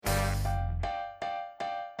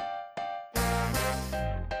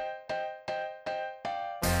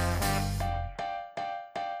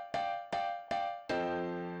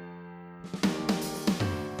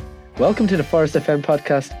Welcome to the Forest FM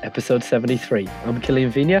podcast, episode 73. I'm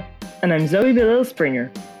Killian Vigna. And I'm Zoe Bilal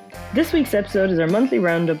Springer. This week's episode is our monthly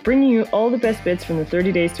roundup, bringing you all the best bits from the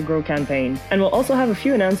 30 Days to Grow campaign, and we'll also have a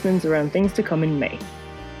few announcements around things to come in May.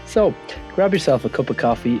 So, grab yourself a cup of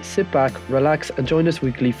coffee, sit back, relax, and join us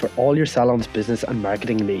weekly for all your salon's business and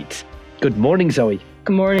marketing needs. Good morning, Zoe.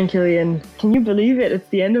 Good morning, Killian. Can you believe it? It's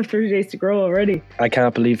the end of 30 Days to Grow already. I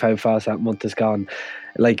can't believe how fast that month has gone.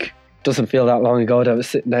 Doesn't feel that long ago that I was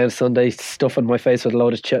sitting down Sunday stuffing my face with a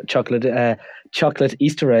load of chocolate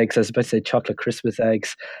Easter eggs. I was about to say chocolate Christmas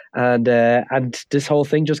eggs, and this whole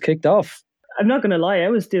thing just kicked off. I'm not going to lie, I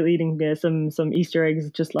was still eating some Easter eggs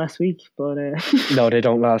just last week, but no, they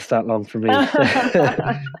don't last that long for me.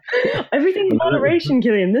 Everything in moderation,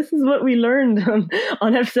 Killian. This is what we learned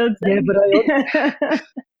on episode 7. Yeah, but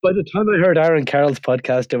by the time I heard Aaron Carroll's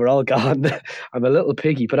podcast, they were all gone. I'm a little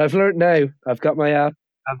piggy, but I've learned now. I've got my app.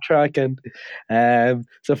 I'm tracking.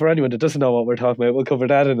 So for anyone that doesn't know what we're talking about, we'll cover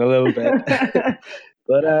that in a little bit.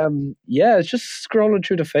 But it's just scrolling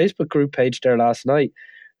through the Facebook group page there last night.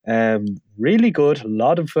 Really good. A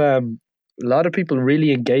lot of people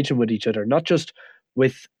really engaging with each other, not just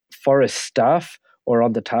with Forest staff or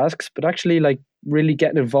on the tasks, but actually really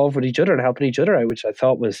getting involved with each other and helping each other out, which I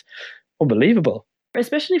thought was unbelievable.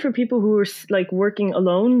 Especially for people who were working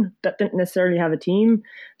alone that didn't necessarily have a team.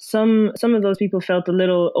 Some of those people felt a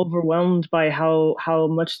little overwhelmed by how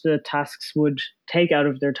much the tasks would take out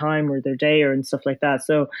of their time or their day and stuff like that.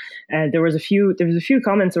 So there was a few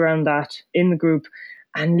comments around that in the group,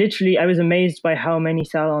 and literally I was amazed by how many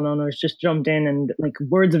salon owners just jumped in and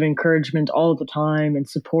words of encouragement all the time and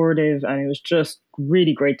supportive, and it was just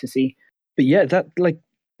really great to see. But yeah,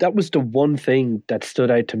 that was the one thing that stood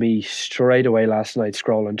out to me straight away last night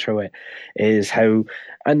scrolling through it, is how,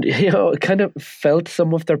 and I kind of felt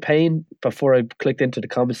some of their pain before I clicked into the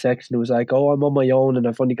comment section. It was like, oh, I'm on my own and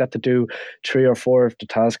I've only got to do 3 or 4 of the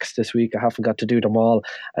tasks this week. I haven't got to do them all.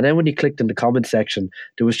 And then when you clicked in the comment section,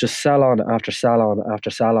 there was just salon after salon after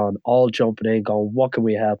salon, all jumping in going, what can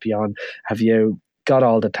we help you on? Have you got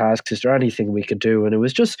all the tasks? Is there anything we could do? And it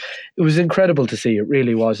was incredible to see. It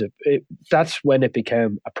really was. That's when it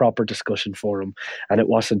became a proper discussion forum, and it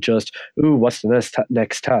wasn't just, ooh, what's the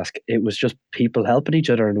next task? It was just people helping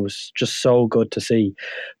each other, and it was just so good to see.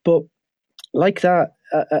 But like that,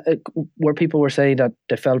 where people were saying that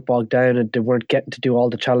they felt bogged down and they weren't getting to do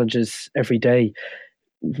all the challenges every day,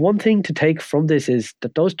 one thing to take from this is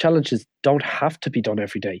that those challenges don't have to be done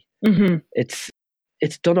every day. Mm-hmm.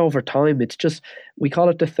 It's done over time. It's just, we call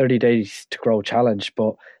it the 30 Days to Grow challenge,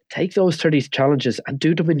 but take those 30 challenges and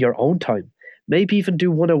do them in your own time. Maybe even do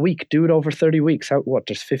one a week. Do it over 30 weeks.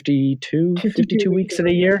 There's 52 weeks in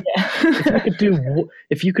a year? Yeah.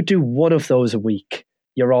 If you could do one of those a week,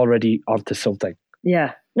 you're already onto something.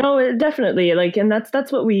 Yeah. No, definitely. And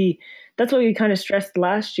that's what we kind of stressed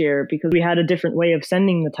last year, because we had a different way of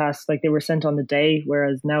sending the tasks. They were sent on the day,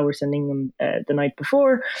 whereas now we're sending them the night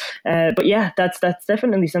before. But yeah, that's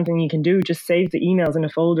definitely something you can do. Just save the emails in a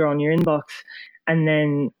folder on your inbox, and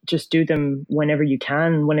then just do them whenever you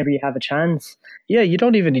can, whenever you have a chance. Yeah, you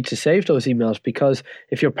don't even need to save those emails, because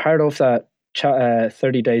if you're part of that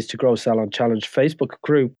 30 Days to Grow Salon Challenge Facebook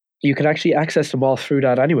group, you can actually access them all through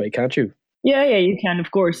that anyway, can't you? Yeah, you can, of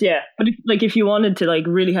course, yeah. But if you wanted to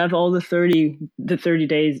really have all the 30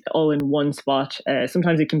 days all in one spot,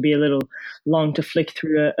 sometimes it can be a little long to flick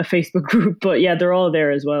through a Facebook group. But yeah, they're all there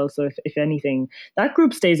as well. So if anything, that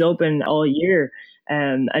group stays open all year,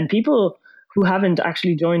 and people who haven't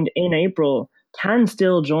actually joined in April can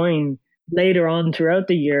still join later on throughout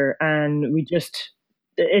the year. And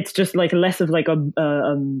it's just less of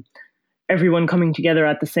everyone coming together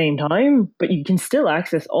at the same time, but you can still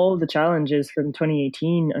access all the challenges from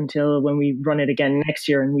 2018 until when we run it again next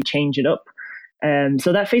year and we change it up.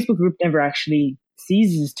 So that Facebook group never actually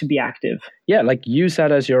ceases to be active. Yeah, use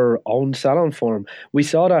that as your own salon forum. We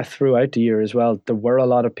saw that throughout the year as well. There were a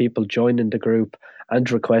lot of people joining the group and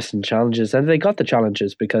requesting challenges, and they got the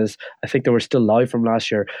challenges because I think they were still live from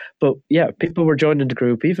last year. But yeah, people were joining the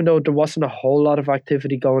group, even though there wasn't a whole lot of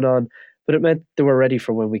activity going on. But it meant they were ready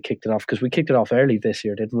for when we kicked it off, because we kicked it off early this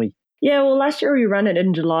year, didn't we? Yeah, well, last year we ran it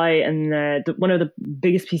in July, and one of the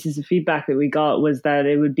biggest pieces of feedback that we got was that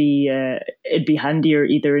it'd be handier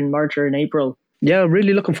either in March or in April. Yeah, I'm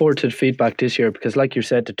really looking forward to the feedback this year, because like you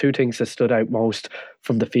said, the two things that stood out most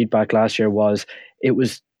from the feedback last year was it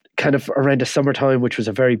was kind of around the summertime, which was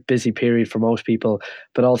a very busy period for most people,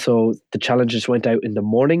 but also the challenges went out in the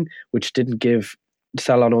morning, which didn't give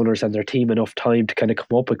salon owners and their team enough time to kind of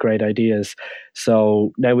come up with great ideas.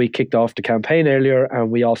 So now we kicked off the campaign earlier, and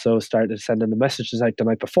we also started sending the messages out the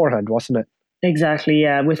night beforehand, wasn't it? Exactly,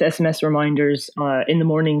 yeah, with SMS reminders in the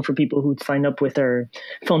morning for people who'd sign up with their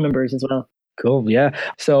phone numbers as well. Cool, yeah.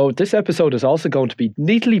 So this episode is also going to be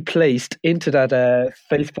neatly placed into that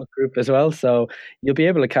Facebook group as well. So you'll be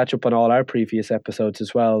able to catch up on all our previous episodes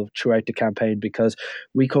as well throughout the campaign, because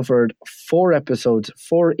we covered 4 episodes,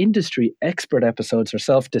 4 industry expert episodes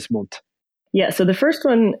ourselves this month. Yeah, so the first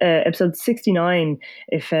one, episode 69,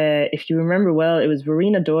 if you remember well, it was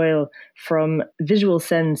Verena Doyle from Visual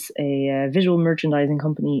Sense, a visual merchandising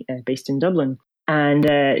company based in Dublin.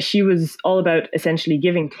 And she was all about essentially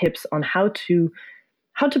giving tips on how to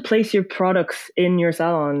place your products in your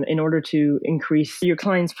salon in order to increase your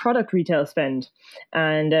client's product retail spend.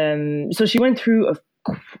 And so she went through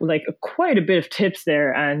quite a bit of tips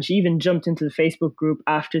there, and she even jumped into the Facebook group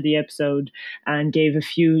after the episode and gave a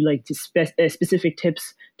few specific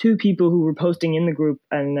tips to people who were posting in the group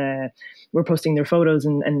and were posting their photos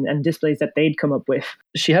and displays that they'd come up with.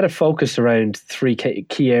 She had a focus around 3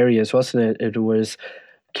 key areas, wasn't it? It was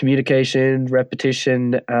communication,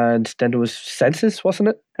 repetition, and then there was senses, wasn't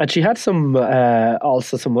it? And she had some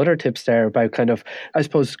also some other tips there about kind of, I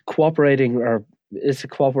suppose, cooperating, or is it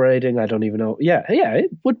cooperating? I don't even know. Yeah,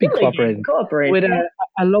 it would be cooperating with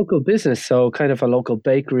a local business, so kind of a local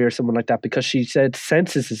bakery or someone like that, because she said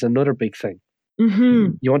senses is another big thing.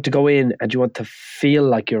 Mm-hmm. You want to go in and you want to feel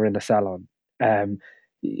like you're in a salon.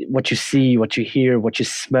 What you see, what you hear, what you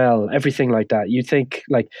smell, everything like that. You think,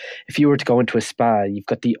 like, if you were to go into a spa, you've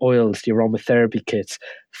got the oils, the aromatherapy kits,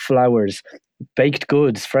 flowers, baked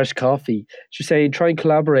goods, fresh coffee. She's saying try and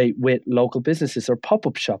collaborate with local businesses or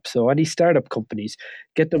pop-up shops, so any startup companies,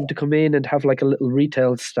 get them to come in and have like a little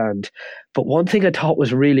retail stand. But one thing I thought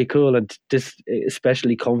was really cool, and this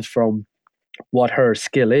especially comes from what her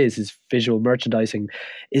skill is visual merchandising,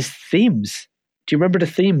 is themes. Do you remember the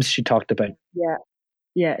themes she talked about? Yeah.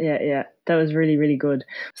 That was really, really good.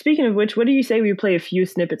 Speaking of which, what do you say we play a few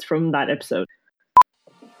snippets from that episode?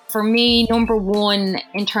 For me, number one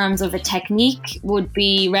in terms of a technique would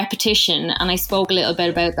be repetition. And I spoke a little bit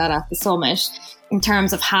about that at the summit, in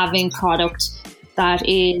terms of having product that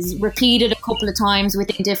is repeated a couple of times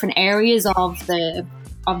within different areas of the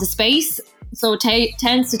space. So it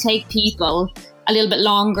tends to take people a little bit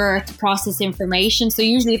longer to process information. So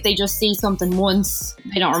usually if they just see something once,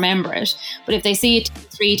 they don't remember it. But if they see it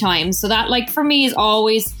 3 times, so that, like, for me is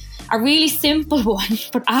always a really simple one,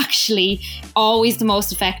 but actually always the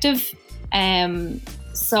most effective.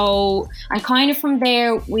 So, and kind of from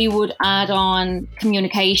there, we would add on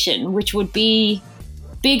communication, which would be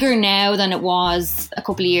bigger now than it was a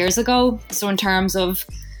couple of years ago. So in terms of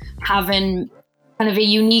having kind of a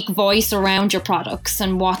unique voice around your products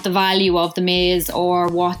and what the value of them is, or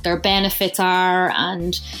what their benefits are,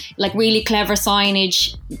 and like really clever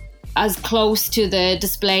signage as close to the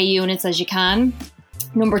display units as you can.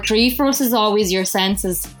 Number 3 for us is always your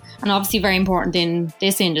senses, and obviously very important in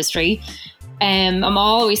this industry. I'm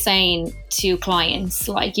always saying to clients,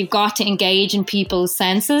 like, you've got to engage in people's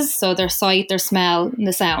senses, so their sight, their smell, and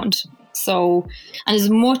the sound. So, and as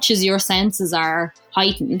much as your senses are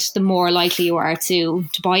heightened, the more likely you are to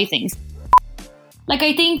buy things. Like,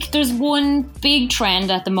 I think there's one big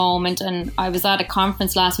trend at the moment, and I was at a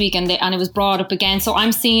conference last week and it was brought up again. So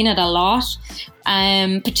I'm seeing it a lot,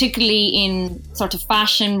 particularly in sort of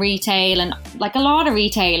fashion retail and like a lot of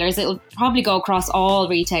retailers. It'll probably go across all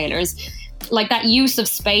retailers. Like that use of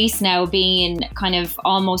space now being kind of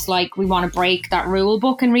almost like we want to break that rule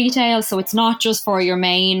book in retail. So it's not just for your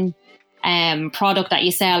main product that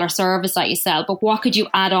you sell or service that you sell, but what could you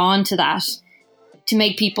add on to that to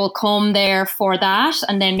make people come there for that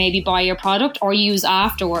and then maybe buy your product or use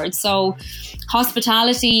afterwards. So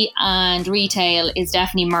hospitality and retail is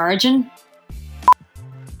definitely merging.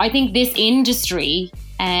 I think this industry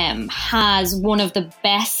has one of the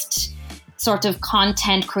best sort of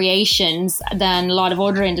content creations than a lot of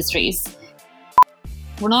other industries.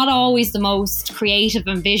 We're not always the most creative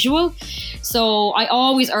and visual. So I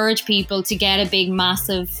always urge people to get a big,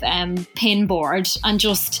 massive pin board and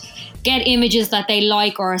just get images that they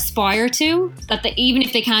like or aspire to, that even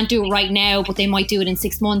if they can't do it right now, but they might do it in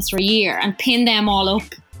 6 months or a year, and pin them all up.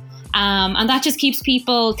 And that just keeps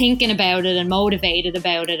people thinking about it and motivated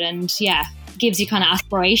about it, and gives you kind of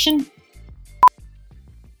aspiration.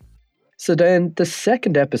 So then the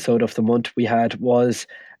second episode of the month we had was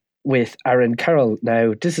with Aaron Carroll.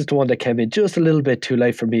 Now, this is the one that came in just a little bit too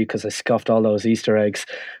late for me because I scuffed all those Easter eggs.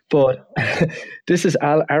 But this is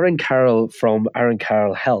Aaron Carroll from Aaron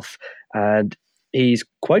Carroll Health, and he's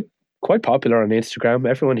quite popular on Instagram.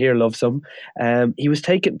 Everyone here loves him. He was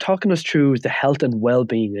talking us through the health and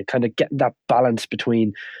well-being and kind of getting that balance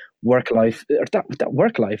between work life, or that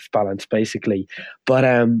work life balance basically. But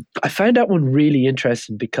I found that one really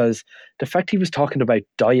interesting because the fact he was talking about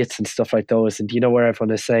diets and stuff like those, and where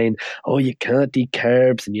everyone is saying, oh, you can't eat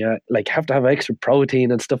carbs and you like have to have extra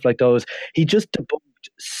protein and stuff like those. He just debunked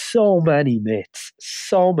so many myths,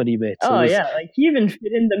 so many myths. Oh yeah, like he even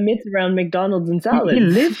fit in the myths around McDonald's and salads. He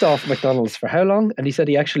lived off McDonald's for how long? And he said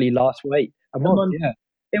he actually lost weight. A month. Yeah.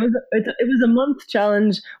 It was a month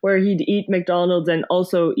challenge where he'd eat McDonald's and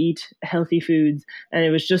also eat healthy foods, and it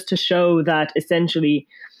was just to show that essentially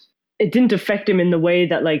it didn't affect him in the way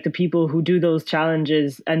that like the people who do those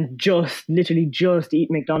challenges and just literally just eat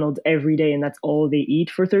McDonald's every day and that's all they eat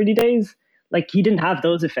for 30 days. Like he didn't have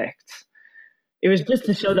those effects. It was just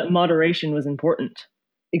to show that moderation was important.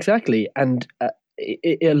 Exactly, and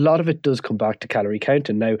a lot of it does come back to calorie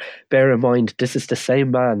counting. Now, bear in mind, this is the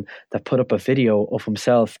same man that put up a video of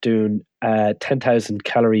himself doing a 10,000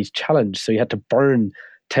 calories challenge. So he had to burn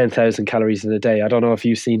 10,000 calories in a day. I don't know if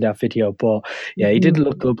you've seen that video, but yeah, he didn't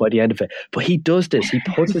look good by the end of it. But he does this. He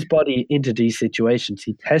puts his body into these situations.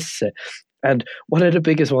 He tests it. And one of the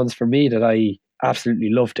biggest ones for me that I absolutely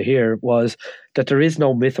love to hear was that there is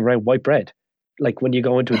no myth around white bread. Like when you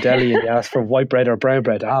go into a deli and you ask for white bread or brown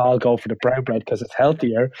bread, I'll go for the brown bread because it's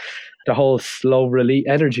healthier. The whole slow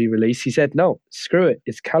energy release. He said, no, screw it.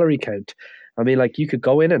 It's calorie count. I mean, like you could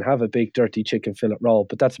go in and have a big dirty chicken fillet roll,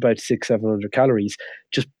 but that's about 600-700 calories.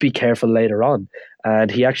 Just be careful later on. And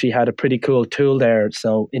he actually had a pretty cool tool there.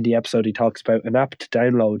 So in the episode, he talks about an app to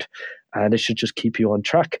download and it should just keep you on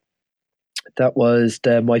track. That was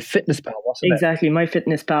the MyFitnessPal, wasn't it? Exactly,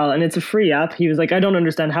 MyFitnessPal, and it's a free app. He was like, I don't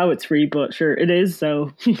understand how it's free, but sure, it is.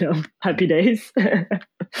 So, happy days.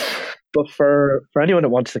 But for anyone that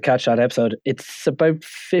wants to catch that episode, it's about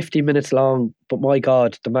 50 minutes long. But my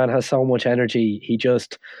God, the man has so much energy. He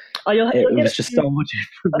just, it was just so much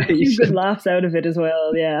information. A few good laughs out of it as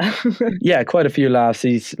well, yeah. Yeah, quite a few laughs.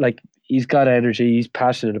 He's got energy. He's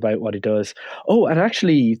passionate about what he does. Oh, and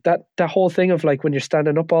actually, that whole thing of like when you're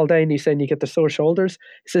standing up all day and you're saying you get the sore shoulders,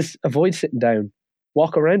 it says avoid sitting down,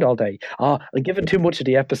 walk around all day. I'm giving too much of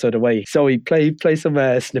the episode away. So he play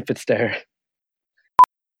some snippets there.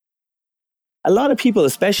 A lot of people,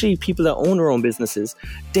 especially people that own their own businesses,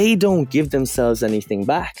 they don't give themselves anything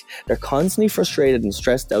back. They're constantly frustrated and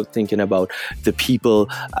stressed out thinking about the people,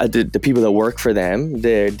 the people that work for them,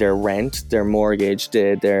 their rent, their mortgage,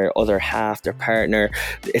 their other half, their partner.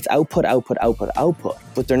 It's output,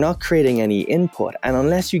 but they're not creating any input. And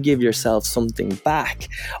unless you give yourself something back,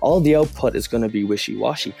 all the output is going to be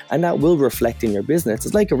wishy-washy, and that will reflect in your business.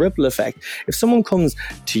 It's like a ripple effect. If someone comes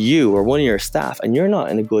to you or one of your staff and you're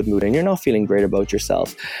not in a good mood and you're not feeling great about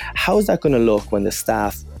yourself, how is that going to look when the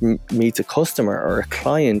staff meets a customer or a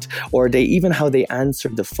client, or how they answer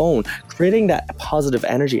the phone? Creating that positive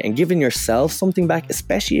energy and giving yourself something back,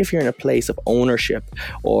 especially if you're in a place of ownership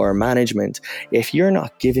or management. If you're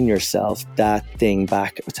not giving yourself that thing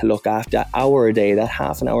back to look after, that hour a day, that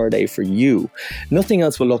half an hour a day for you, nothing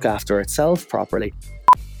else will look after itself properly.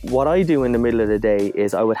 What I do in the middle of the day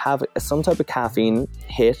is I would have some type of caffeine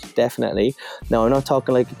hit, definitely. Now, I'm not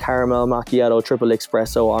talking like a caramel macchiato, triple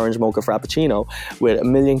espresso, orange mocha frappuccino with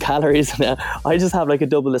 1,000,000 calories. I just have like a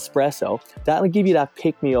double espresso. That'll give you that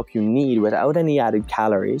pick-me-up you need without any added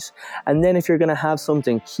calories. And then if you're going to have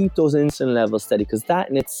something, keep those insulin levels steady, because that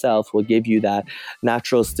in itself will give you that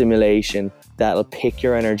natural stimulation that'll pick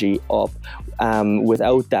your energy up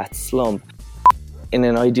without that slump. In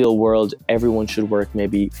an ideal world, everyone should work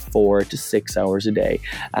maybe 4 to 6 hours a day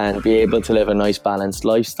and be able to live a nice balanced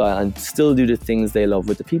lifestyle and still do the things they love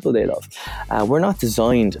with the people they love. We're not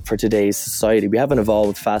designed for today's society. We haven't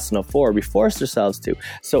evolved fast enough for it. We forced ourselves to.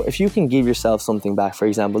 So if you can give yourself something back, for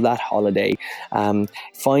example, that holiday,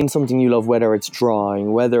 find something you love, whether it's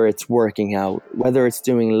drawing, whether it's working out, whether it's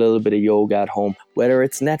doing a little bit of yoga at home, whether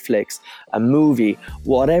it's Netflix, a movie,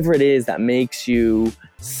 whatever it is that makes you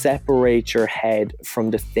separate your head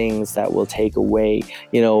from the things that will take away,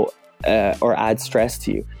 or add stress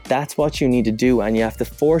to you. That's what you need to do, and you have to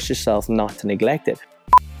force yourself not to neglect it.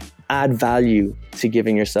 Add value to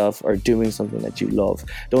giving yourself or doing something that you love.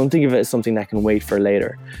 Don't think of it as something that can wait for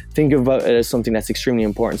later. Think about it as something that's extremely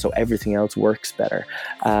important so everything else works better.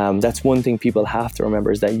 That's one thing people have to remember,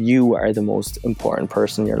 is that you are the most important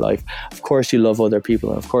person in your life. Of course you love other people,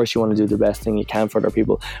 and of course you want to do the best thing you can for other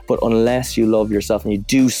people, but unless you love yourself and you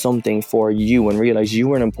do something for you and realize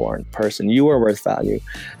you are an important person, you are worth value,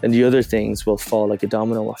 then the other things will fall like a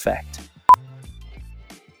domino effect.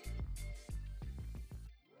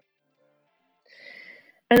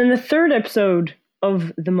 And then the third episode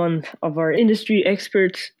of the month of our industry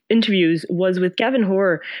expert interviews was with Gavin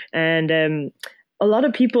Hoare. And a lot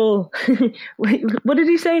of people, what did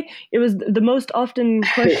he say? It was the most often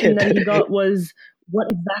question that he got was, what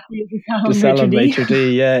exactly is the salon maitre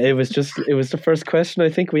d? d'? Yeah, it was the first question I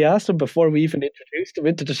think we asked him before we even introduced him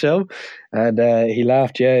into the show, and he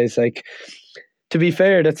laughed. Yeah, it's like, to be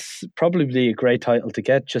fair, that's probably a great title to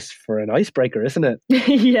get just for an icebreaker, isn't it?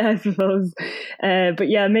 Yeah, I suppose. But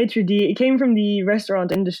yeah, maitre d', it came from the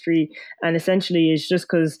restaurant industry, and essentially it's just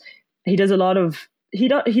because he does a lot of he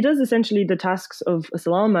does essentially the tasks of a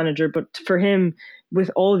salon manager, but for him, with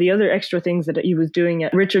all the other extra things that he was doing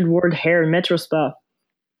at Richard Ward Hair and Metro Spa,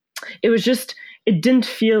 it didn't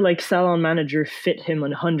feel like salon manager fit him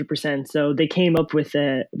 100%. So they came up with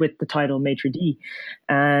the title maitre d'.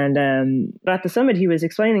 And but at the summit, he was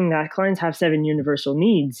explaining that clients have 7 universal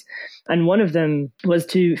needs, and one of them was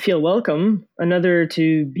to feel welcome, another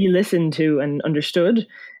to be listened to and understood,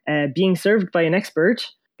 being served by an expert,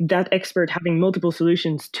 that expert having multiple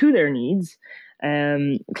solutions to their needs.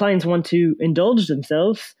 Clients want to indulge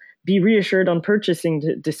themselves, be reassured on purchasing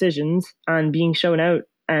decisions, and being shown out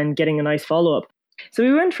and getting a nice follow-up. So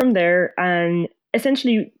we went from there and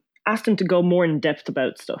essentially asked him to go more in depth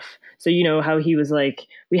about stuff. So, how he was like,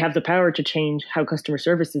 we have the power to change how customer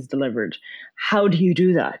service is delivered. How do you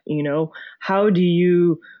do that? How do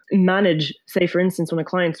you manage, say, for instance, when a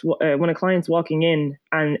client's walking in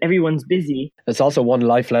and everyone's busy? There's also one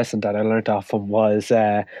life lesson that I learned off him was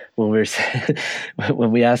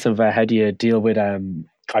when we asked him about how do you deal with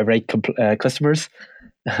irate customers.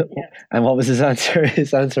 Yeah. And what was his answer?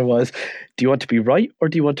 His answer was, do you want to be right or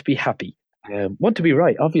do you want to be happy? Want to be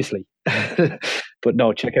right, obviously. But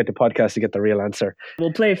no, check out the podcast to get the real answer.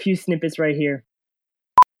 We'll play a few snippets right here.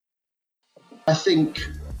 I think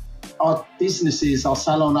our businesses, our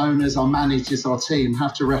salon owners, our managers, our team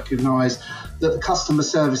have to recognise that the customer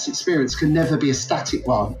service experience can never be a static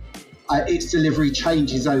one. Its delivery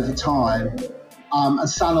changes over time, and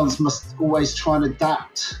salons must always try and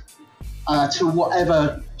adapt to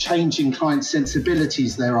whatever changing client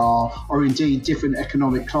sensibilities there are, or indeed different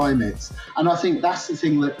economic climates. And I think that's the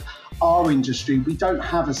thing that our industry, we don't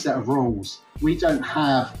have a set of rules. We don't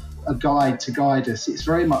have a guide to guide us. It's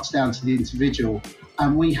very much down to the individual.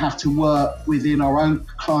 And we have to work within our own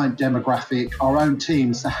client demographic, our own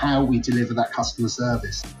teams, to how we deliver that customer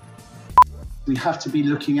service. We have to be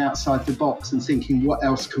looking outside the box and thinking, what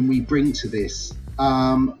else can we bring to this?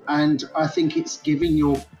 And I think it's giving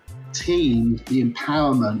your team the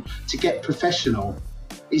empowerment to get professional.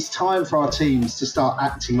 It's time for our teams to start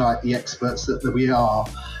acting like the experts that we are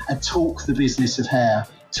and talk the business of hair,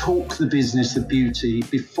 talk the business of beauty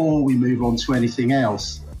before we move on to anything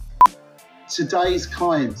else. Today's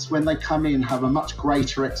clients, when they come in, have a much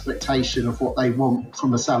greater expectation of what they want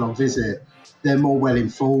from a salon visit. They're more well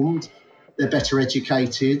informed, they're better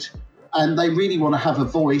educated, and they really want to have a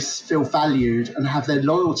voice, feel valued, and have their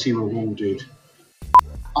loyalty rewarded.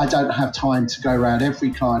 I don't have time to go around every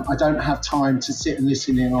client. I don't have time to sit and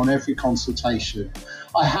listen in on every consultation.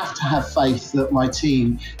 I have to have faith that my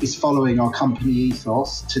team is following our company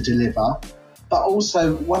ethos to deliver. But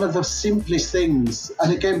also, one of the simplest things,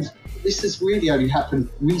 and again, this has really only happened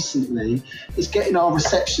recently, is getting our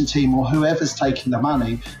reception team or whoever's taking the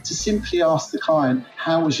money to simply ask the client,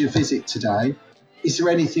 how was your visit today? Is there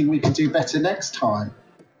anything we can do better next time?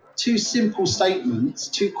 2 simple statements,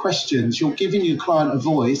 2 questions. You're giving your client a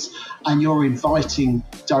voice and you're inviting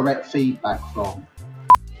direct feedback from.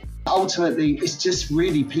 Ultimately, it's just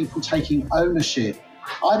really people taking ownership.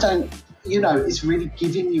 It's really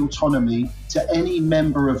giving the autonomy to any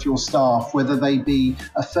member of your staff, whether they be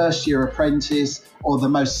a first-year apprentice or the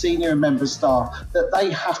most senior member of staff, that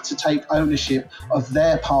they have to take ownership of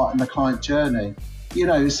their part in the client journey.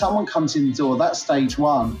 Someone comes in the door, that's stage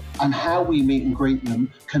 1, and how we meet and greet them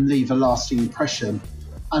can leave a lasting impression.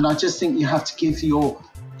 And I just think you have to give your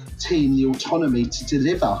team the autonomy to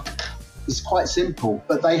deliver. It's quite simple,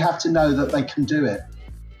 but they have to know that they can do it.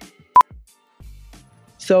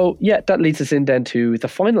 So, yeah, that leads us in then to the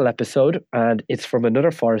final episode, and it's from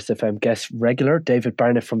another Forest FM guest regular, David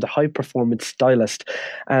Barnett from the High Performance Stylist.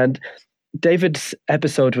 And David's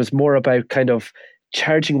episode was more about kind of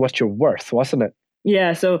charging what you're worth, wasn't it?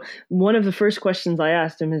 Yeah, so one of the first questions I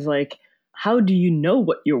asked him is like, how do you know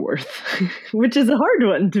what you're worth? Which is a hard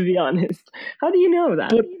one, to be honest. How do you know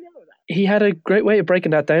that? But he had a great way of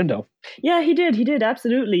breaking that down, though. Yeah, he did,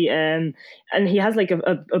 absolutely. And he has like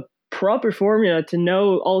a proper formula to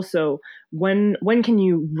know also when can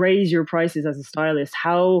you raise your prices as a stylist.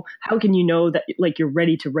 How can you know that like you're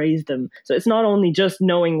ready to raise them? So it's not only just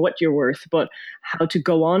knowing what you're worth, but how to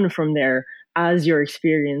go on from there as your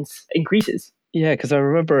experience increases. Yeah, because I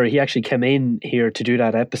remember he actually came in here to do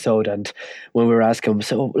that episode, and when we were asking him,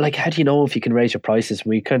 so like, how do you know if you can raise your prices?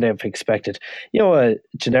 We kind of expected, a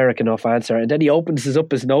generic enough answer, and then he opens up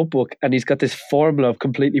his notebook, and he's got this formula of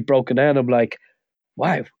completely broken down. I'm like,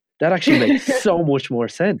 wow, that actually makes so much more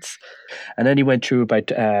sense. And then he went through about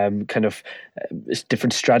kind of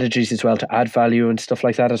different strategies as well to add value and stuff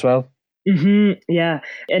like that as well. Yeah,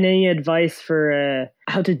 and any advice for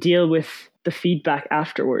how to deal with the feedback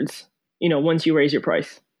afterwards? Once you raise your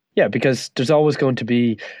price. Yeah, because there's always going to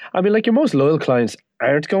be, like your most loyal clients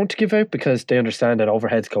aren't going to give out because they understand that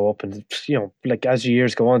overheads go up and, like as the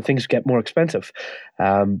years go on, things get more expensive.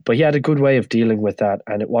 But he had a good way of dealing with that.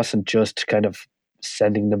 And it wasn't just kind of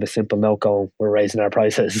sending them a simple note going, we're raising our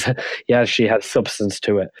prices. He actually had substance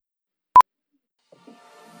to it.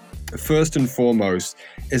 First and foremost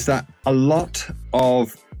is that a lot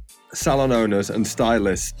of salon owners and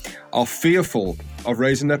stylists are fearful of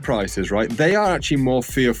raising their prices, right? They are actually more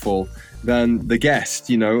fearful than the guest,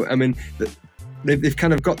 they've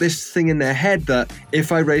kind of got this thing in their head that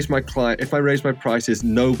if I raise my prices,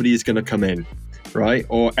 nobody is going to come in, right?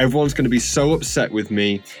 Or everyone's going to be so upset with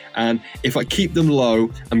me, and if I keep them low,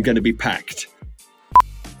 I'm going to be packed.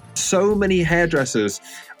 So many hairdressers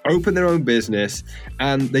open their own business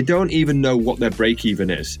and they don't even know what their break even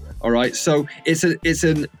is. All right. So it's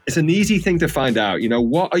an easy thing to find out.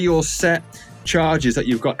 What are your set charges that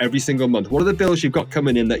you've got every single month? What are the bills you've got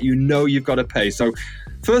coming in that you've got to pay? So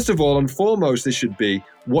first of all and foremost, this should be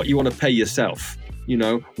what you want to pay yourself.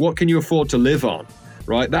 What can you afford to live on?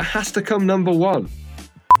 Right. That has to come number one.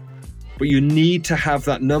 But you need to have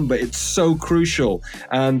that number. It's so crucial.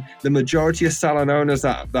 And the majority of salon owners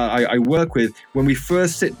that I work with, when we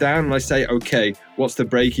first sit down and I say, okay, what's the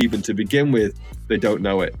break even to begin with? They don't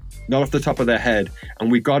know it. Not off the top of their head.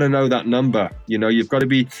 And we've got to know that number. You've got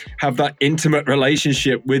to have that intimate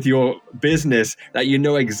relationship with your business that you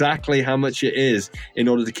know exactly how much it is in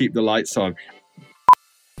order to keep the lights on.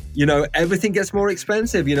 Everything gets more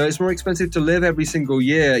expensive. It's more expensive to live every single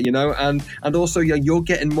year, and also you're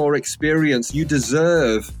getting more experience. You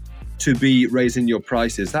deserve to be raising your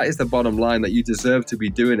prices. That is the bottom line, that you deserve to be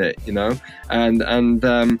doing it, and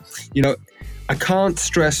I can't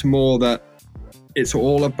stress more that it's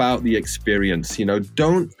all about the experience.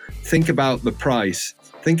 Don't think about the price.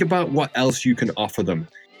 Think about what else you can offer them.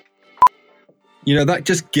 That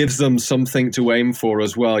just gives them something to aim for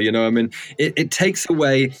as well. It takes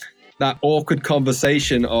away that awkward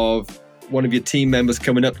conversation of one of your team members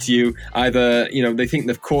coming up to you. Either, they think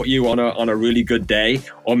they've caught you on a really good day,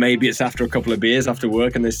 or maybe it's after a couple of beers after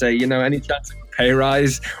work and they say, any chance of a pay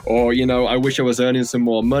rise? Or, I wish I was earning some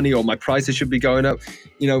more money, or my prices should be going up.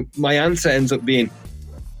 My answer ends up being,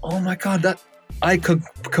 oh my God, I could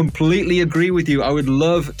completely agree with you. I would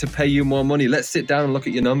love to pay you more money. Let's sit down and look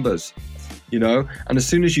at your numbers. And as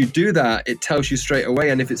soon as you do that, it tells you straight away.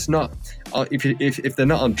 And if it's not, if they're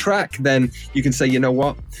not on track, then you can say, you know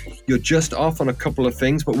what, you're just off on a couple of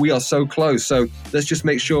things, but we are so close. So let's just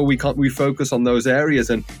make sure we focus on those areas.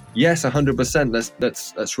 And yes, 100%.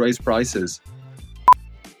 Let's raise prices.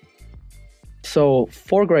 So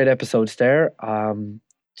 4 great episodes there.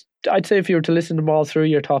 I'd say if you were to listen to them all through,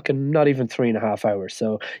 you're talking not even 3.5 hours.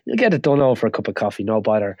 So you'll get it done over a cup of coffee, no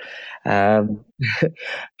bother. But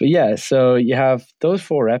yeah, so you have those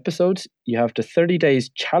 4 episodes. You have the 30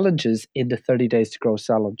 days challenges in the 30 Days to Grow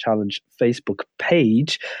Salon Challenge Facebook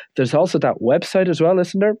page. There's also that website as well,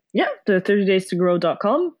 isn't there? Yeah, the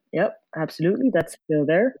 30days2grow.com. Yep, absolutely. That's still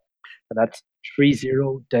there. And that's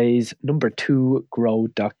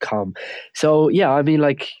 30days2grow.com. So yeah,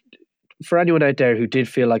 for anyone out there who did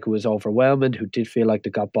feel like it was overwhelming, who did feel like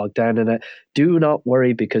they got bogged down in it, do not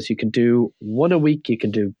worry, because you can do 1 a week, you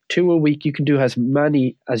can do 2 a week, you can do as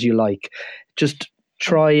many as you like. Just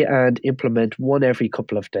try and implement 1 every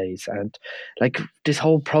couple of days. And this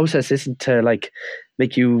whole process isn't to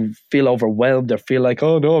make you feel overwhelmed or feel like,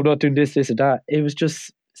 oh no, I'm not doing this and that. It was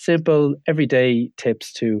just simple everyday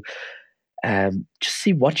tips to just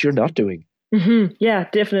see what you're not doing. Mm-hmm. Yeah,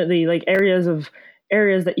 definitely.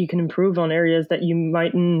 Areas that you can improve on, areas that you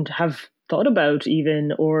mightn't have thought about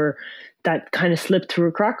even, or that kind of slipped through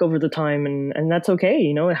a crack over the time. And that's okay.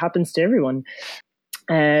 It happens to everyone.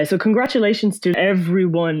 So congratulations to every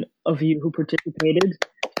one of you who participated.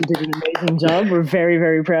 You did an amazing job. We're very,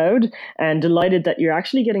 very proud and delighted that you're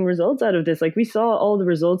actually getting results out of this. We saw all the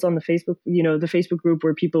results on the Facebook, the Facebook group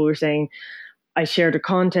where people were saying, I shared a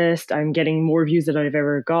contest, I'm getting more views than I've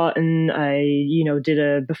ever gotten. I, did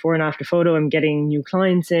a before and after photo, I'm getting new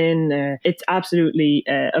clients in. It's absolutely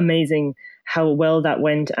amazing how well that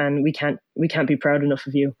went, and we can't be proud enough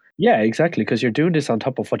of you. Yeah, exactly, because you're doing this on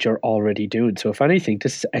top of what you're already doing. So if anything,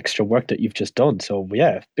 this is extra work that you've just done. So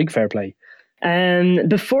yeah, big fair play.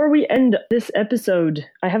 Before we end this episode,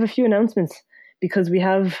 I have a few announcements, because we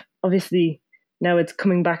have, obviously, now it's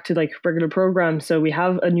coming back to like regular programs. So we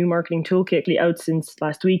have a new marketing toolkit out since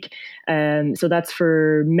last week. So that's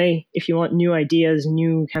for May. If you want new ideas,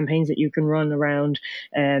 new campaigns that you can run around,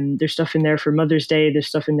 there's stuff in there for Mother's Day. There's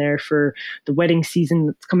stuff in there for the wedding season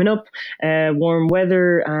that's coming up, warm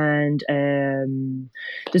weather, and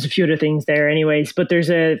there's a few other things there anyways. But there's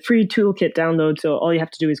a free toolkit download. So all you have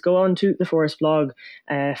to do is go on to the Forest blog,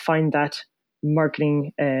 find that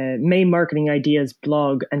May marketing ideas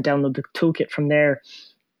blog, and download the toolkit from there.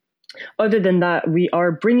 Other than that, we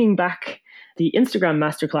are bringing back the Instagram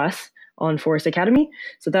masterclass on Forest Academy.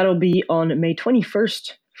 So that'll be on May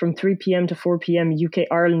 21st from 3 p.m. to 4 p.m. UK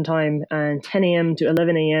Ireland time, and 10 a.m. to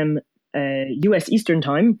 11 a.m. US Eastern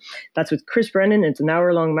time. That's with Chris Brennan. It's an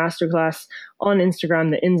hour-long masterclass on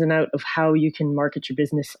Instagram, the ins and out of how you can market your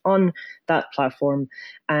business on that platform.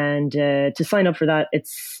 And to sign up for that,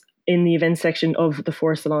 it's in the events section of the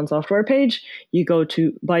Forest Salon software page. You go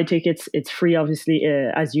to buy tickets. It's free, obviously.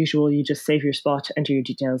 As usual, you just save your spot, enter your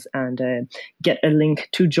details, and get a link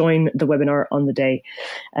to join the webinar on the day.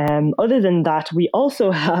 Other than that, we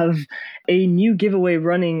also have a new giveaway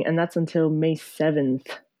running, and that's until May 7th.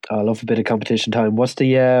 I love a bit of competition time. What's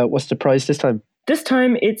the prize this time? This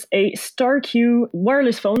time it's a StarQ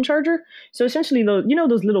wireless phone charger. So essentially,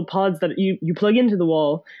 those little pods that you plug into the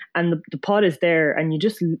wall, and the pod is there, and you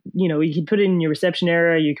just, you could put it in your reception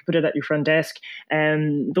area, you could put it at your front desk.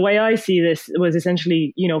 The way I see this was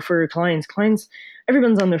essentially, for clients,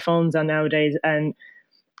 everyone's on their phones nowadays, and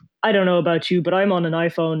I don't know about you, but I'm on an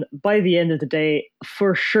iPhone. By the end of the day,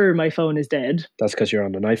 for sure, my phone is dead. That's because you're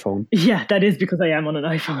on an iPhone. Yeah, that is because I am on an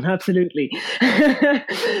iPhone, absolutely.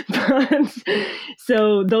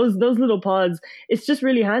 So those little pods, it's just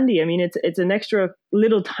really handy. I mean, it's an extra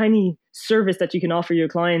little tiny service that you can offer your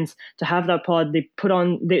clients to have that pod. They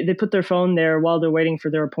put their phone there while they're waiting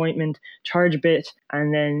for their appointment, charge a bit,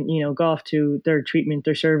 and then go off to their treatment,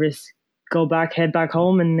 their service, head back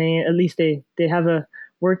home, and they have a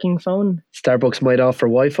working phone. Starbucks might offer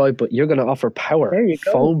Wi-Fi, but you're going to offer power. There you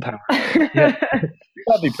go. Phone power. Yeah.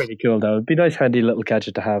 That'd be pretty cool, though. It'd be a nice, handy little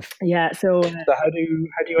gadget to have. Yeah. So how do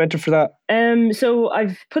you enter for that? So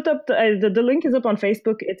I've put up the link is up on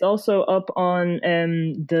Facebook. It's also up on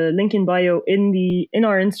the link in bio in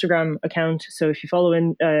our Instagram account. So if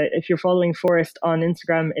you're following Forest on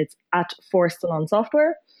Instagram, it's at Forest Salon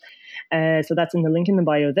Software. So that's in the link in the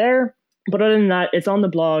bio there. But other than that, it's on the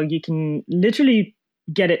blog. You can literally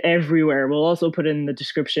get it everywhere. We'll also put in the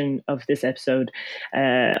description of this episode.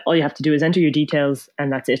 All you have to do is enter your details,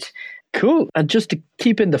 and that's it. Cool. And just to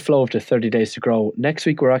keep in the flow of the 30 Days to Grow, next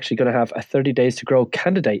week we're actually going to have a 30 Days to Grow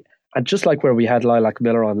candidate. And just like where we had Lilac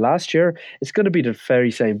Miller on last year, it's going to be the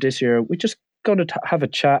very same this year. We're just going to have a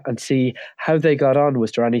chat and see how they got on.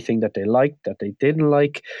 Was there anything that they liked, that they didn't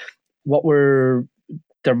like? What were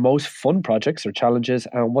their most fun projects or challenges,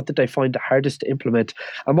 and what did they find the hardest to implement?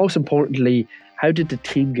 And most importantly, how did the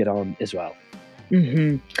team get on as well?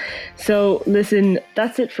 Mm-hmm. So listen,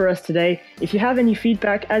 that's it for us today. If you have any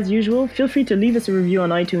feedback, as usual, feel free to leave us a review on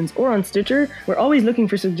iTunes or on Stitcher. We're always looking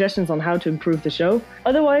for suggestions on how to improve the show.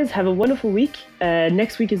 Otherwise, have a wonderful week.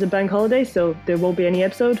 Next week is a bank holiday, so there won't be any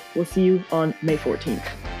episode. We'll see you on May 14th.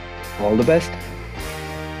 All the best.